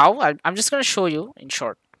those. How? I'm just going to show you in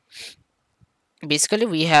short. Basically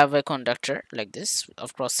we have a conductor like this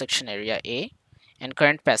of cross section area A, and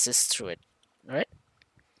current passes through it, right?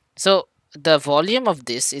 So the volume of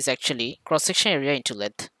this is actually cross section area into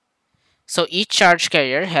length. So each charge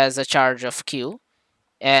carrier has a charge of Q,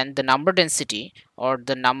 and the number density or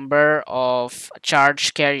the number of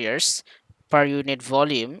charge carriers per unit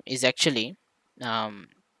volume is actually n,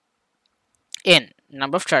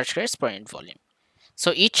 number of charge carriers per unit volume.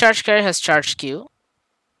 So each charge carrier has charge Q,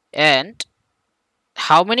 and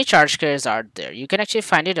how many charge carriers are there? You can actually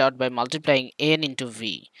find it out by multiplying n into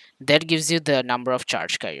v. That gives you the number of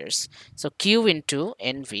charge carriers. So Q into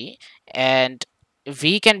nv, and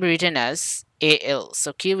v can be written as al.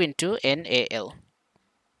 So Q into NAL.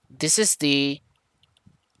 This is the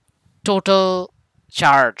total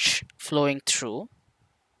charge flowing through,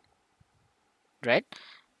 right?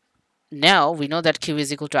 Now we know that Q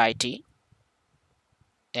is equal to IT,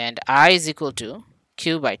 and I is equal to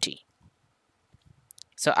Q by T.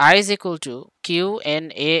 So I is equal to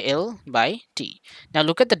QNAL by T. Now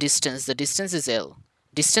look at the distance. The distance is L.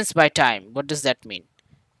 Distance by time. What does that mean?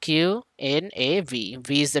 QNAV.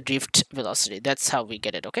 V is the drift velocity. That's how we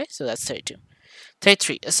get it. Okay, so that's 32.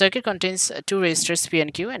 33. A circuit contains two resistors P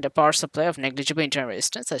and Q and a power supply of negligible internal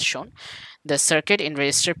resistance as shown. The circuit in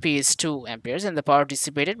resistor P is 2 amperes and the power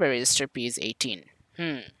dissipated by resistor P is 18.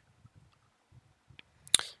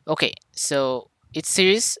 Okay, so it's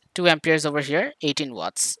series 2 amperes over here, 18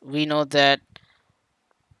 watts. We know that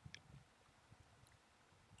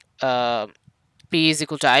P is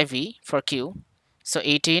equal to IV for Q. So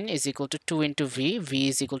 18 is equal to 2 into V. V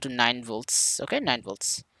is equal to 9 volts. Okay, 9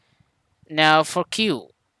 volts. Now for Q,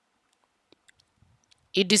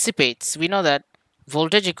 it dissipates. We know that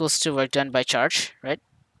voltage equals to work done by charge, right?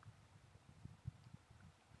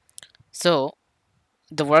 So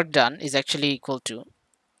the work done is actually equal to,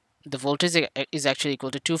 the voltage is actually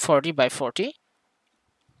equal to 240 by 40,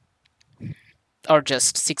 or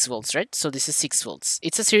just 6 volts, right? So this is 6 volts.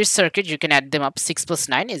 It's a series circuit. You can add them up. 6 plus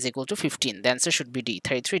 9 is equal to 15. The answer should be D,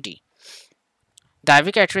 33D. The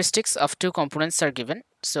IV characteristics of two components are given.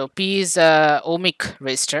 So P is a ohmic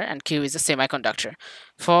resistor and Q is a semiconductor.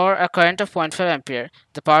 For a current of 0.5 ampere,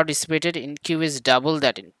 the power dissipated in Q is double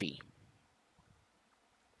that in P.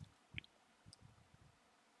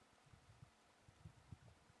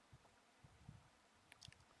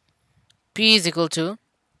 P is equal to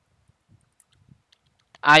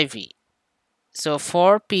IV. So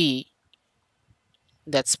for P,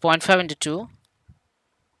 that's 0.5 into 2.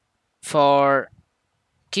 For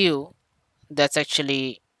Q, that's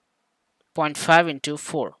actually 0.5 into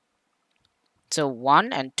 4. So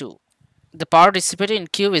 1 and 2. The power dissipated in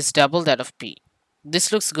Q is double that of P.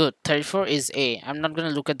 This looks good. 34 is A. I'm not going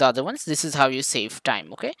to look at the other ones. This is how you save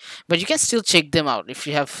time, okay? But you can still check them out if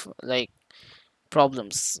you have like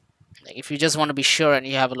problems. Like if you just want to be sure and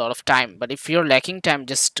you have a lot of time. But if you're lacking time,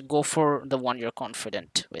 just go for the one you're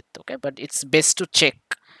confident with, okay? But it's best to check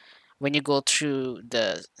when you go through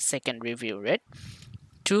the second review, right?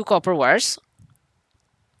 Two copper wires,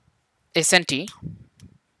 S and T,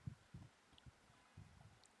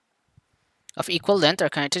 of equal length are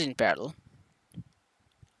connected in parallel.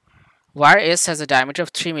 Wire S has a diameter of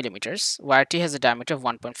 3 millimeters. Wire T has a diameter of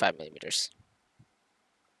 1.5 millimeters.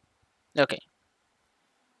 Okay.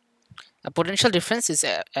 A potential difference is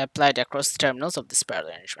applied across the terminals of this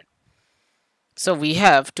parallel arrangement. So we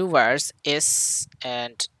have two wires S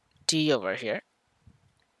and T over here.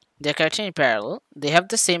 They're connected in parallel. They have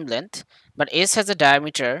the same length, but S has a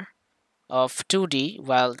diameter of 2D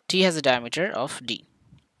while T has a diameter of D.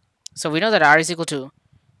 So we know that R is equal to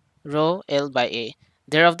rho L by A.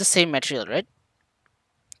 They're of the same material, right?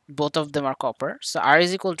 Both of them are copper. So R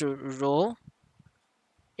is equal to rho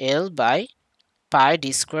L by pi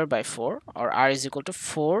d square by 4, or R is equal to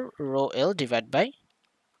 4 rho L divided by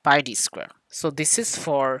pi d square. So this is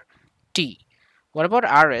for T. What about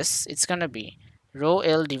RS? It's going to be rho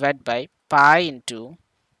L divided by pi into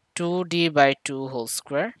 2d by 2 whole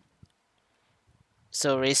square.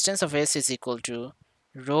 So resistance of S is equal to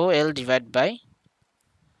rho L divided by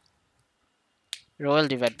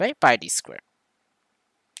pi d square.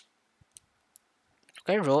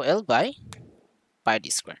 Okay, rho L by pi d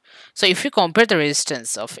square. So if you compare the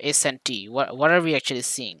resistance of S and T, what are we actually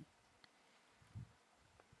seeing?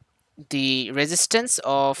 The resistance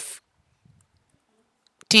of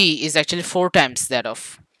T is actually 4 times that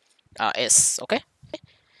of S. Okay,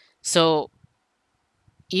 so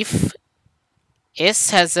if S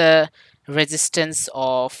has a resistance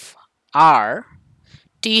of R,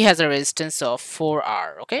 T has a resistance of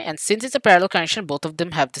 4R. Okay, and since it's a parallel connection, both of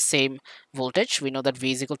them have the same voltage. We know that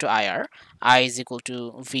V is equal to IR, I is equal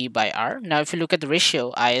to V by R. Now if you look at the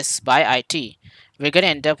ratio IS by IT, we're going to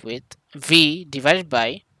end up with V divided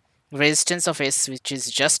by resistance of S, which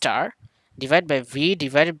is just R, divided by V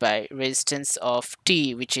divided by resistance of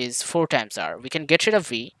T, which is 4 times R. We can get rid of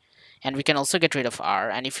V and we can also get rid of R,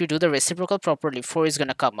 and if you do the reciprocal properly, 4 is going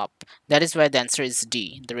to come up. That is why the answer is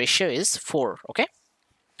D. The ratio is 4. Okay,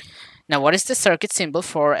 now what is the circuit symbol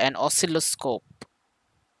for an oscilloscope?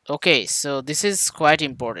 Okay, so this is quite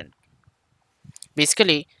important.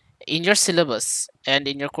 Basically, in your syllabus and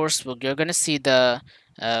in your coursebook, you're going to see the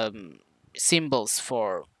symbols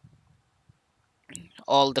for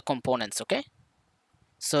all the components. Okay,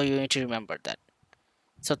 so you need to remember that.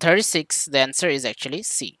 So 36, the answer is actually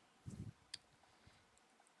C.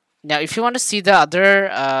 Now if you want to see the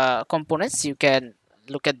other components, you can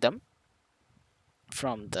look at them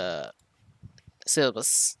from the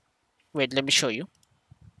syllabus. Wait, let me show you.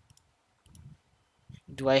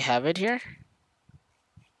 Do I have it here?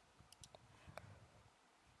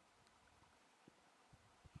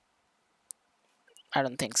 I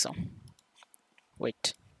don't think so.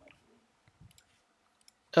 Wait.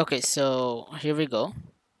 Okay, so here we go.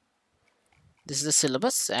 This is the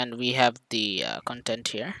syllabus and we have the content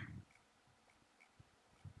here.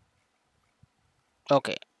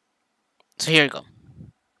 Okay, so here you go.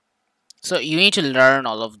 So you need to learn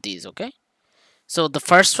all of these. Okay, so the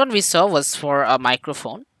first one we saw was for a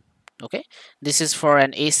microphone. Okay, this is for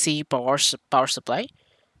an AC power supply.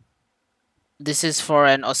 This is for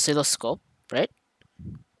an oscilloscope, right?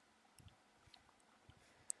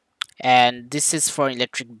 And this is for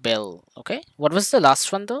electric bell. Okay, what was the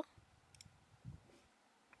last one though?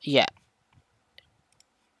 Yeah,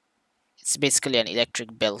 it's basically an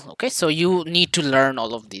electric bell. Okay, so you need to learn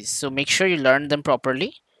all of these, so make sure you learn them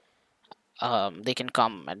properly. They can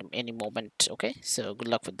come at any moment. Okay, so good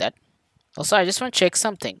luck with that. Also, I just want to check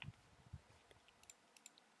something.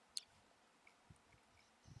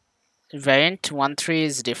 Variant 1.3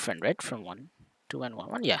 is different, right, from 1.2 and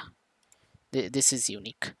 1.1. Yeah, this is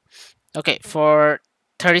unique. Okay, for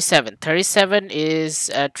 37 is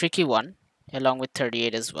a tricky one, along with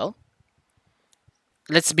 38 as well.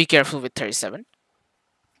 Let's be careful with 37.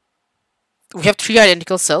 We have 3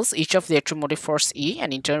 identical cells, each of the electromotive force E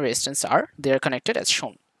and internal resistance R. They are connected as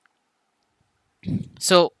shown.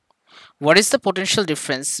 So what is the potential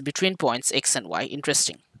difference between points X and Y?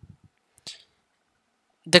 Interesting.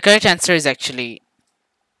 The correct answer is actually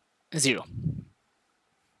 0.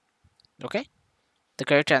 Okay, the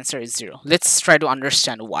correct answer is 0. Let's try to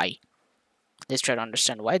understand why.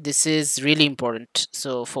 This is really important,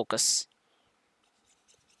 so focus.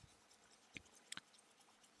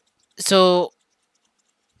 So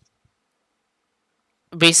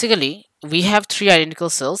basically we have 3 identical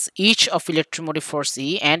cells, each of electromotive force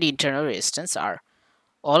E and internal resistance R.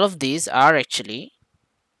 All of these are actually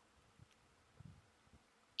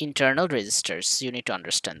internal resistors. You need to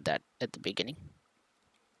understand that at the beginning.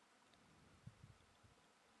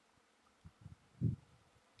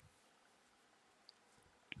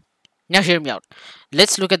 Now hear me out.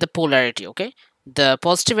 Let's look at the polarity. Okay, the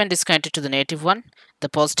positive end is connected to the negative one, the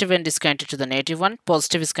positive end is connected to the negative one,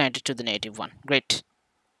 positive is connected to the negative one. Great.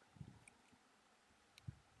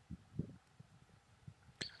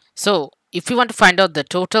 So if we want to find out the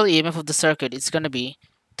total EMF of the circuit, it's going to be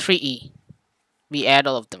 3E. We add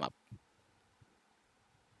all of them up.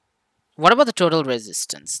 What about the total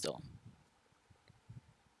resistance though?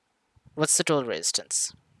 What's the total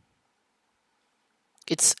resistance?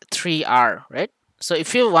 It's 3R, right? So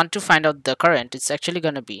if you want to find out the current, it's actually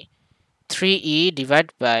going to be 3E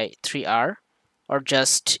divided by 3R, or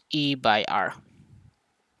just E by R.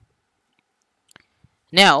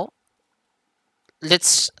 Now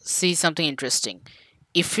let's see something interesting.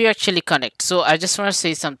 If you actually connect, so I just want to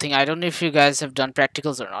say something. I don't know if you guys have done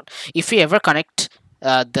practicals or not. If you ever connect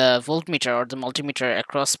the voltmeter or the multimeter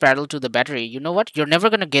across parallel to the battery, you know what? You're never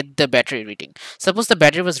going to get the battery reading. Suppose the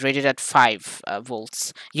battery was rated at 5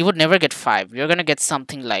 volts. You would never get 5. You're going to get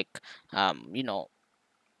something like, you know,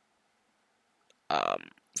 um,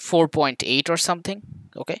 4.8 or something.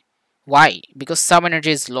 Okay. Why? Because some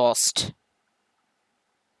energy is lost.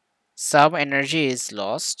 Some energy is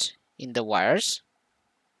lost in the wires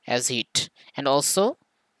as heat, and also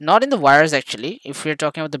not in the wires actually. If we're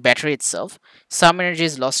talking about the battery itself, some energy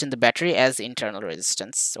is lost in the battery as internal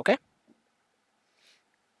resistance. Okay,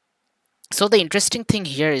 so the interesting thing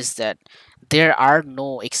here is that there are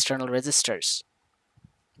no external resistors.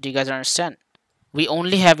 Do you guys understand? We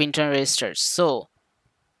only have internal resistors. So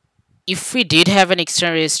if we did have an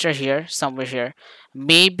external resistor here, somewhere here,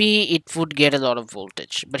 maybe it would get a lot of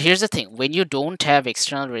voltage. But here's the thing, when you don't have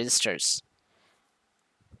external resistors,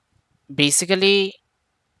 basically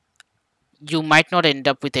you might not end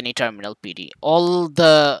up with any terminal PD. All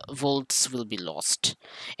the volts will be lost.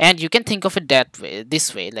 And you can think of it that way,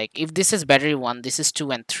 this way, like if this is battery 1, this is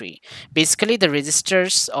 2 and 3. Basically the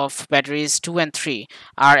resistors of batteries 2 and 3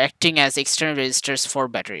 are acting as external resistors for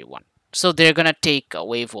battery 1. So they're gonna take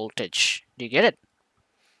away voltage. Do you get it?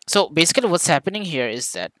 So basically what's happening here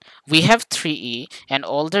is that we have 3E and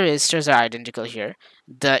all the resistors are identical here.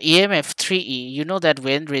 The EMF 3E, you know that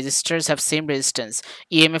when resistors have same resistance,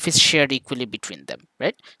 EMF is shared equally between them,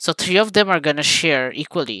 right? So three of them are going to share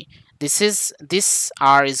equally. This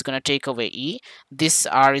R is going to take away E, this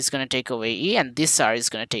R is going to take away E, and this R is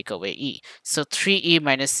going to take away E. So 3E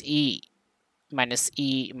minus E minus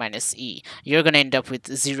E minus E, you're going to end up with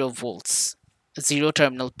 0 volts, 0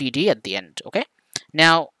 terminal PD at the end, okay?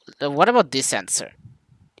 Now, what about this answer?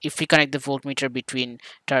 If we connect the voltmeter between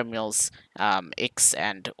terminals X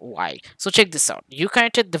and Y. So check this out. You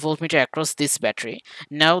connected the voltmeter across this battery.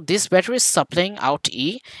 Now this battery is supplying out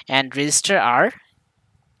E and resistor R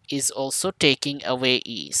is also taking away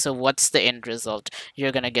E. So what's the end result?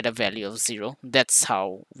 You're gonna get a value of 0. That's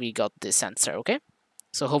how we got this answer, okay?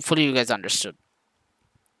 So hopefully you guys understood.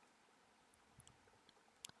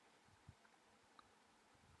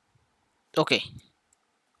 Okay,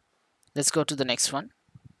 let's go to the next one.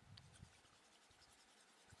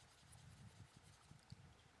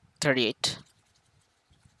 38.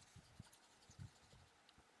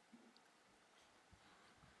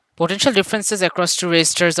 Potential differences across two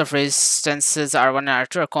resistors of resistances R1 and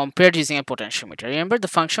R2 are compared using a potentiometer. Remember, the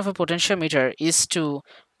function of a potentiometer is to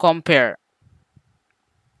compare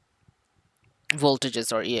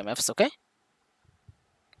voltages or EMFs, okay?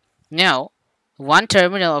 Now, one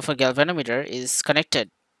terminal of a galvanometer is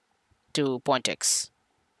connected to point X.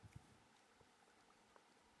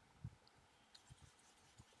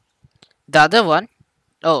 The other one,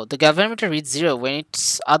 oh, the galvanometer reads 0 when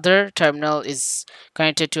its other terminal is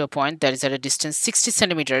connected to a point that is at a distance 60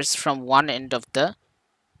 centimeters from one end of the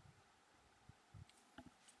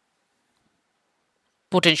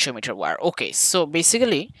potentiometer wire. Okay, so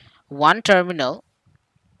basically, one terminal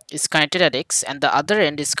is connected at X and the other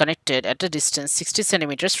end is connected at a distance 60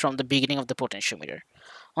 centimeters from the beginning of the potentiometer.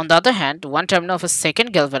 On the other hand, one terminal of a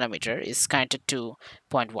second galvanometer is connected to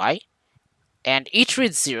point Y and it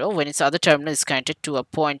reads 0 when its other terminal is connected to a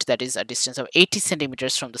point that is a distance of 80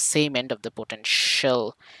 centimeters from the same end of the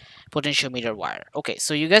potentiometer wire. Okay,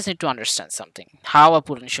 so you guys need to understand something, how a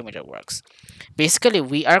potentiometer works. Basically,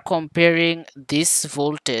 we are comparing this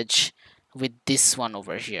voltage with this one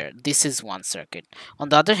over here. This is one circuit. On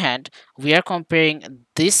the other hand, we are comparing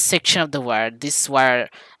this section of the wire,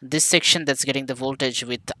 this section that's getting the voltage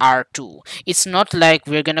with R2. It's not like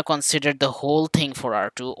we're gonna consider the whole thing for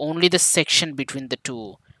R2, only the section between the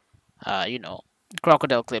two, you know,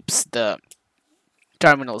 crocodile clips, the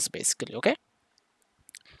terminals basically, okay?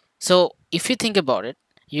 So if you think about it,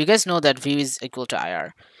 you guys know that V is equal to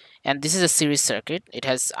IR, and this is a series circuit. It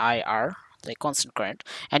has IR, like constant current,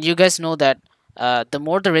 and you guys know that the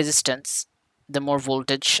more the resistance, the more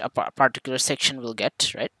voltage a particular section will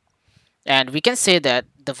get, right? And we can say that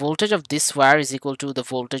the voltage of this wire is equal to the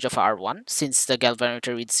voltage of R1 since the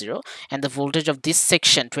galvanometer reads 0, and the voltage of this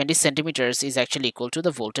section 20 centimeters is actually equal to the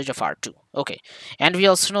voltage of R2. Okay, and we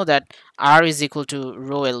also know that R is equal to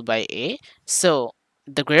rho L by A. So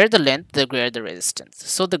the greater the length, the greater the resistance.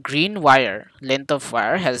 So the green wire, length of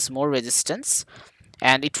wire, has more resistance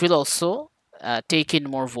and it will also take in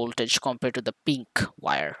more voltage compared to the pink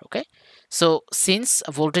wire, okay? So since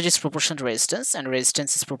voltage is proportional to resistance and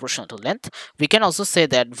resistance is proportional to length, we can also say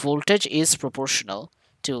that voltage is proportional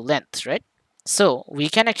to length, right? So we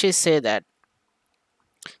can actually say that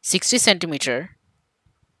 60 centimeter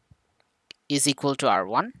is equal to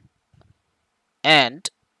R1 and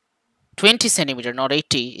 20 centimeter, not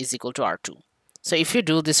 80, is equal to R2. So if you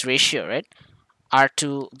do this ratio, right,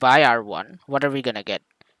 R2 by R1, what are we gonna get?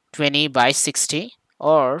 20 by 60,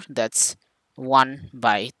 or that's 1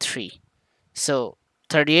 by 3. So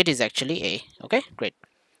 38 is actually A. Okay, great.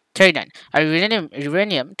 39. A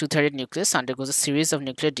uranium 238 nucleus undergoes a series of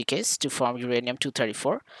nuclear decays to form uranium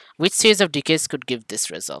 234. Which series of decays could give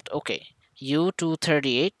this result? Okay,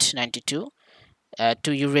 U238 92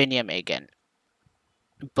 to uranium again.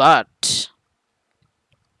 But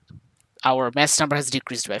our mass number has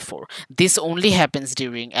decreased by 4. This only happens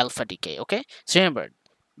during alpha decay. Okay, so remember,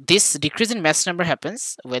 this decrease in mass number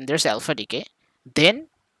happens when there's alpha decay. Then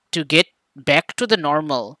to get back to the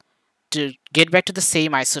normal, to get back to the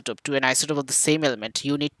same isotope, to an isotope of the same element,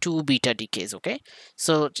 you need 2 beta decays. Okay,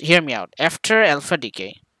 so hear me out. After alpha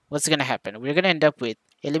decay, what's going to happen? We're going to end up with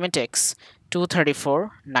element X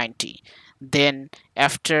 234 90. Then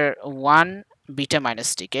after 1 beta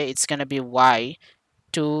minus decay, it's going to be Y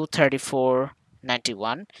 234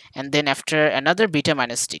 91, and then after another beta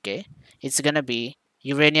minus decay, it's gonna be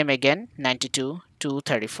uranium again 92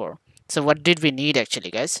 234. So what did we need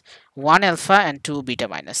actually, guys? 1 alpha and 2 beta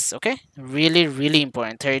minus. Okay, really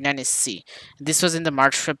important. 39 is C. This was in the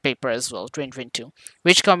Marshall paper as well, 2022.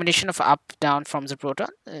 Which combination of up down forms the proton?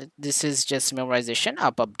 This is just memorization,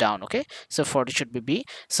 up down. Okay, so 40 should be B.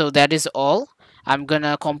 So that is all. I'm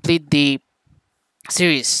gonna complete the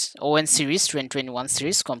series, ON series 2021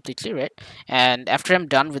 series completely, right? And after I'm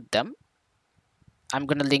done with them, I'm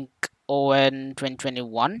gonna link ON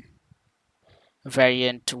 2021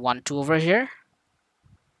 variant 1 2 over here,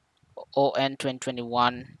 ON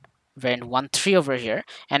 2021 variant 1 3 over here,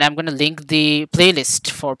 and I'm gonna link the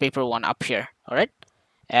playlist for paper 1 up here. All right,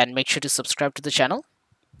 and make sure to subscribe to the channel,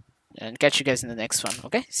 and catch you guys in the next one.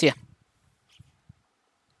 Okay, see ya.